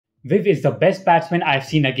Viv is the best batsman I've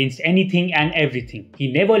seen against anything and everything.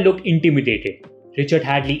 He never looked intimidated. Richard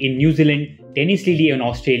Hadlee in New Zealand, Dennis Lillee in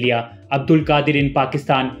Australia, Abdul Qadir in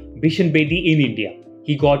Pakistan, Bishan Bedi in India.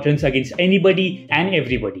 He got runs against anybody and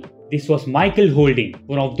everybody. This was Michael Holding,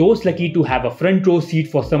 one of those lucky to have a front row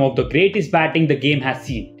seat for some of the greatest batting the game has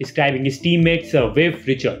seen, describing his teammate Sir Viv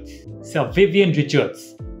Richards. Sir Vivian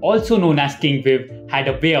Richards, also known as King Viv, had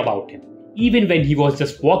a way about him. Even when he was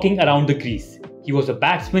just walking around the crease, he was a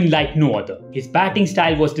batsman like no other. His batting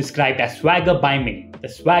style was described as swagger by many. The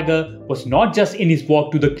swagger was not just in his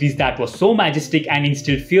walk to the crease that was so majestic and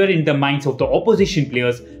instilled fear in the minds of the opposition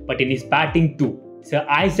players, but in his batting too. Sir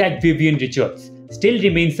Isaac Vivian Richards still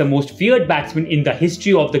remains the most feared batsman in the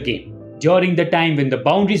history of the game. During the time when the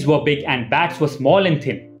boundaries were big and bats were small and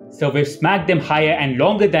thin, Sir Viv smacked them higher and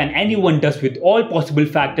longer than anyone does, with all possible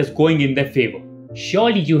factors going in their favour.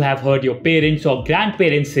 Surely you have heard your parents or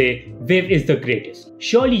grandparents say Viv is the greatest.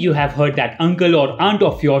 Surely you have heard that uncle or aunt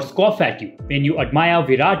of yours scoff at you when you admire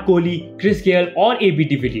Virat Kohli, Chris Gayle or AB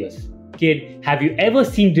de Villiers. Kid, have you ever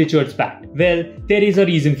seen Richards bat? Well, there is a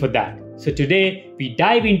reason for that. So today, we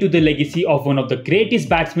dive into the legacy of one of the greatest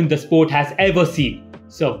batsmen the sport has ever seen,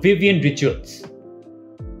 Sir Vivian Richards.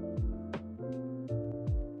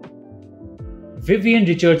 Vivian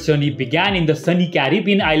Richards' journey began in the sunny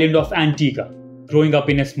Caribbean island of Antigua. Growing up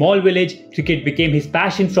in a small village, cricket became his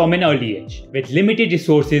passion from an early age. With limited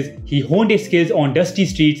resources, he honed his skills on dusty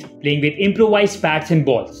streets, playing with improvised bats and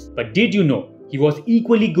balls. But did you know, he was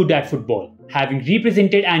equally good at football, having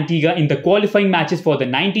represented Antigua in the qualifying matches for the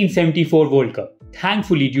 1974 World Cup.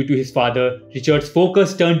 Thankfully, due to his father, Richards'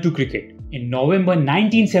 focus turned to cricket. In November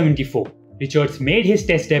 1974, Richards made his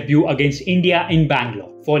test debut against India in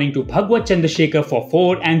Bangalore, falling to Bhagwat Chandrasekhar for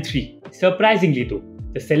 4 and 3. Surprisingly though,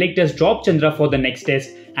 the selectors dropped Chandra for the next test,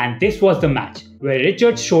 and this was the match where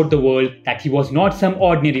Richards showed the world that he was not some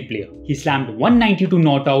ordinary player. He slammed 192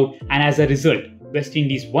 not out, and as a result, West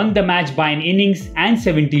Indies won the match by an innings and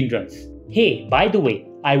 17 runs. Hey, by the way,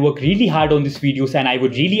 I work really hard on these videos and I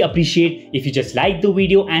would really appreciate if you just like the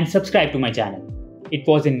video and subscribe to my channel. It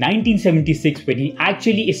was in 1976 when he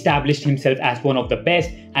actually established himself as one of the best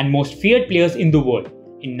and most feared players in the world.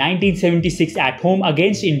 In 1976 at home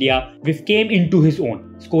against India, Viv came into his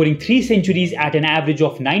own, scoring 3 centuries at an average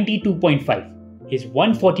of 92.5. His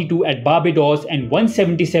 142 at Barbados and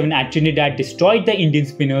 177 at Trinidad destroyed the Indian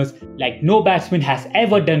spinners like no batsman has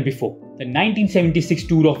ever done before. The 1976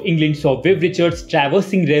 tour of England saw Viv Richards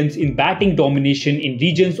traversing realms in batting domination in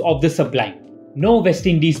regions of the sublime. No West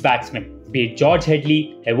Indies batsman, be it George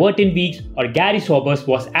Headley, Everton Weekes or Gary Sobers,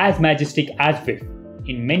 was as majestic as Viv.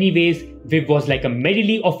 In many ways, Viv was like a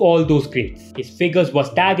medley of all those greats. His figures were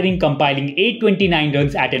staggering, compiling 829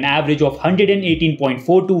 runs at an average of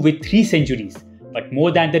 118.42 with 3 centuries. But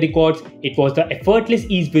more than the records, it was the effortless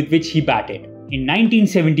ease with which he batted. In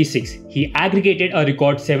 1976, he aggregated a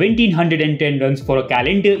record 1710 runs for a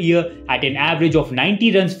calendar year at an average of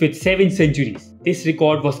 90 runs with 7 centuries. This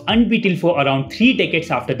record was unbeaten for around 3 decades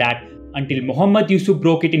after that, until Mohammad Yusuf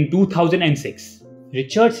broke it in 2006.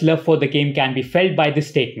 Richards' love for the game can be felt by this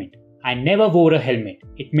statement: "I never wore a helmet.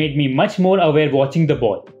 It made me much more aware watching the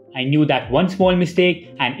ball. I knew that one small mistake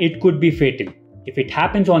and it could be fatal. If it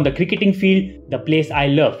happens on the cricketing field, the place I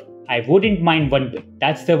love, I wouldn't mind one bit.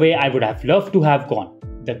 That's the way I would have loved to have gone."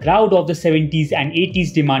 The crowd of the 70s and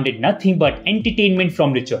 80s demanded nothing but entertainment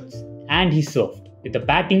from Richards, and he served. With a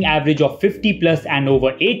batting average of 50 plus and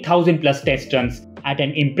over 8,000 plus test runs, at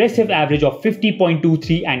an impressive average of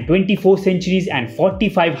 50.23 and 24 centuries and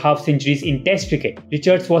 45 half centuries in Test cricket,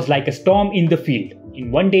 Richards was like a storm in the field.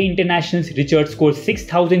 In one-day internationals, Richards scored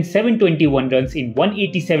 6,721 runs in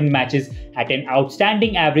 187 matches at an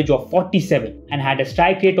outstanding average of 47 and had a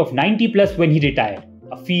strike rate of 90 plus when he retired,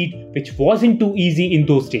 a feat which wasn't too easy in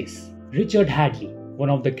those days. Richard Hadlee,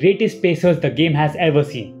 one of the greatest pacers the game has ever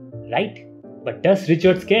seen, right? But does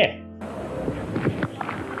Richards care?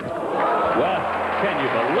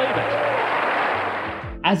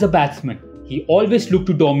 As a batsman, he always looked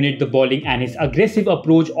to dominate the bowling, and his aggressive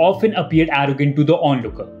approach often appeared arrogant to the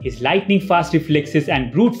onlooker. His lightning-fast reflexes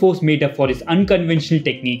and brute force made up for his unconventional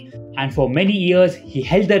technique, and for many years he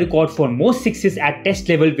held the record for most sixes at test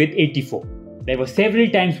level with 84. There were several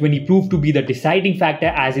times when he proved to be the deciding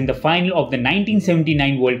factor, as in the final of the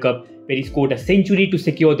 1979 World Cup, where he scored a century to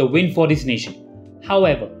secure the win for his nation.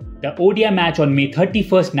 However, the ODI match on May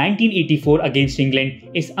 31st, 1984 against England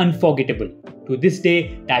is unforgettable. To this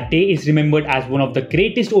day, that day is remembered as one of the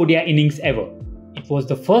greatest ODI innings ever. It was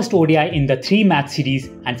the first ODI in the 3-match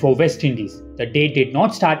series, and for West Indies, the day did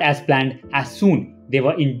not start as planned, as soon they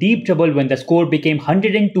were in deep trouble when the score became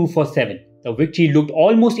 102 for 7. The victory looked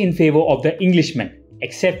almost in favour of the Englishmen.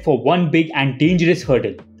 except for one big and dangerous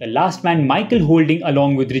hurdle. The last man, Michael Holding,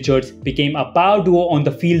 along with Richards, became a power duo on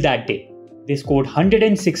the field that day. They scored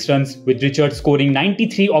 106 runs, with Richards scoring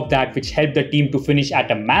 93 of that, which helped the team to finish at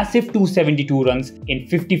a massive 272 runs in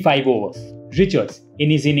 55 overs. Richards, in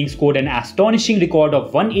his innings, scored an astonishing record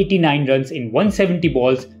of 189 runs in 170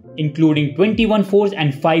 balls, including 21 fours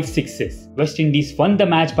and 5 sixes. West Indies won the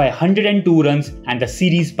match by 102 runs and the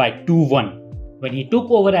series by 2-1. When he took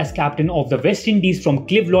over as captain of the West Indies from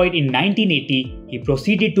Clive Lloyd in 1980, he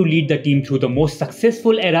proceeded to lead the team through the most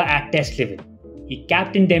successful era at Test level. He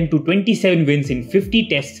captained them to 27 wins in 50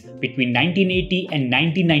 tests between 1980 and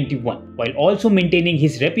 1991, while also maintaining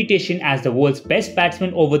his reputation as the world's best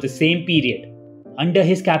batsman over the same period. Under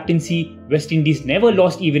his captaincy, West Indies never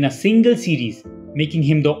lost even a single series, making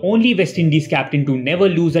him the only West Indies captain to never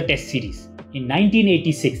lose a Test series. In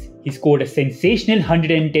 1986, he scored a sensational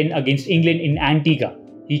 110 against England in Antigua,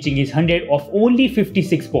 reaching his 100 of only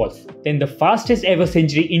 56 balls, then the fastest ever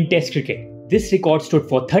century in Test cricket. This record stood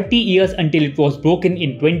for 30 years until it was broken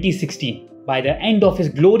in 2016. By the end of his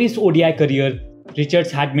glorious ODI career,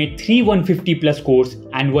 Richards had made 3 150-plus scores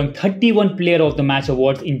and won 31 Player of the Match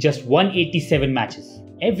awards in just 187 matches.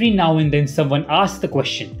 Every now and then someone asks the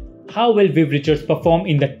question, how will Viv Richards perform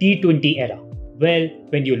in the T20 era? Well,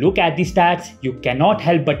 when you look at the stats, you cannot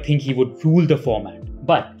help but think he would rule the format.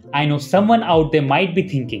 But I know someone out there might be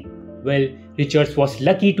thinking, well, Richards was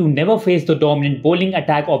lucky to never face the dominant bowling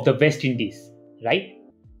attack of the West Indies, right?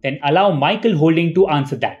 Then allow Michael Holding to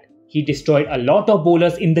answer that. He destroyed a lot of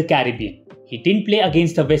bowlers in the Caribbean. He didn't play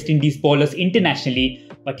against the West Indies bowlers internationally,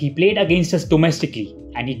 but he played against us domestically,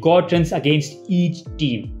 and he got runs against each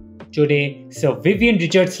team. Today, Sir Vivian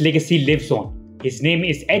Richards' legacy lives on. His name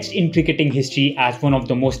is etched in cricketing history as one of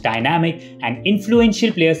the most dynamic and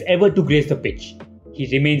influential players ever to grace the pitch. He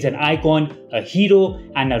remains an icon, a hero,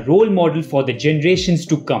 and a role model for the generations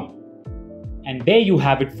to come. And there you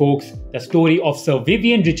have it, folks, the story of Sir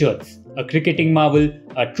Vivian Richards, a cricketing marvel,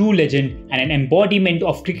 a true legend, and an embodiment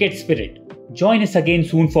of cricket spirit. Join us again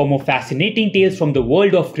soon for more fascinating tales from the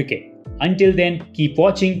world of cricket. Until then, keep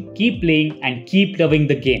watching, keep playing, and keep loving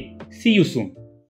the game. See you soon.